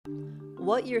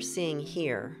What you're seeing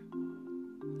here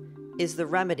is the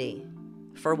remedy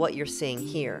for what you're seeing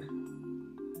here,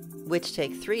 which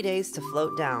take 3 days to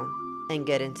float down and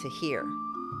get into here,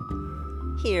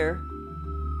 here,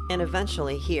 and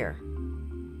eventually here.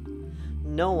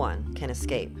 No one can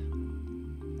escape.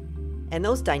 And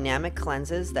those dynamic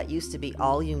cleanses that used to be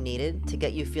all you needed to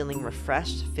get you feeling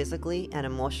refreshed physically and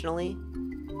emotionally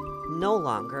no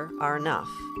longer are enough.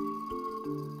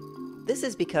 This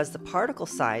is because the particle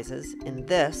sizes in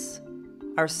this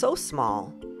are so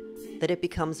small that it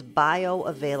becomes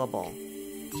bioavailable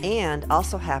and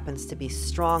also happens to be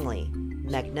strongly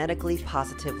magnetically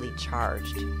positively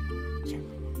charged.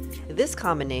 This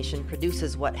combination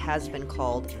produces what has been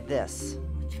called this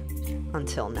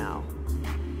until now.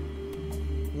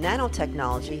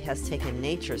 Nanotechnology has taken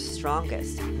nature's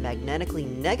strongest magnetically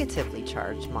negatively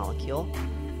charged molecule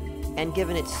and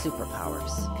given it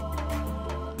superpowers.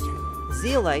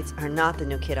 Zeolites are not the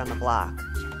new kid on the block,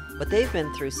 but they've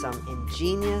been through some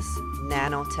ingenious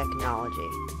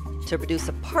nanotechnology to produce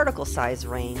a particle size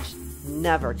range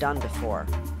never done before,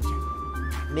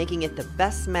 making it the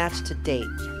best match to date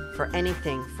for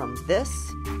anything from this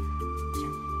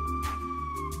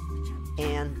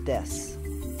and this.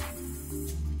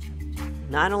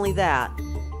 Not only that,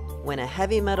 when a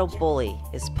heavy metal bully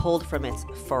is pulled from its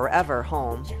forever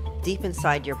home deep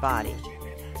inside your body,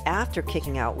 after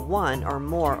kicking out one or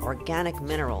more organic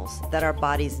minerals that our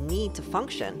bodies need to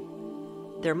function,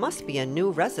 there must be a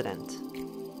new resident.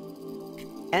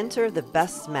 Enter the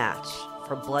best match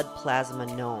for blood plasma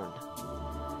known: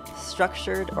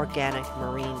 structured organic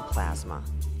marine plasma,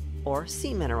 or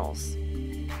sea minerals.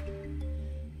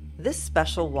 This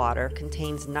special water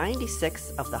contains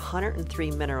 96 of the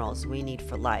 103 minerals we need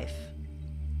for life.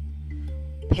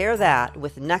 Pair that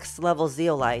with next-level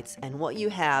zeolites, and what you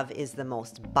have is the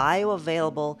most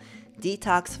bioavailable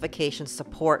detoxification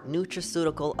support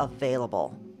nutraceutical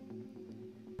available.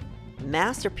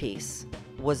 MasterPeace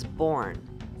was born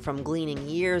from gleaning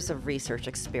years of research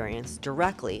experience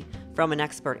directly from an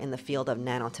expert in the field of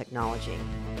nanotechnology.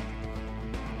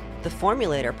 The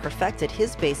formulator perfected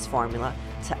his base formula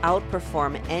to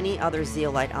outperform any other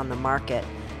zeolite on the market,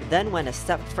 then went a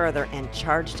step further and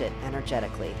charged it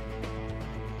energetically.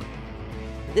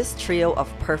 This trio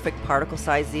of perfect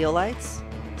particle-sized zeolites,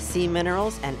 sea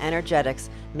minerals, and energetics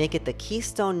make it the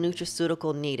keystone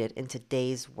nutraceutical needed in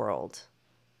today's world.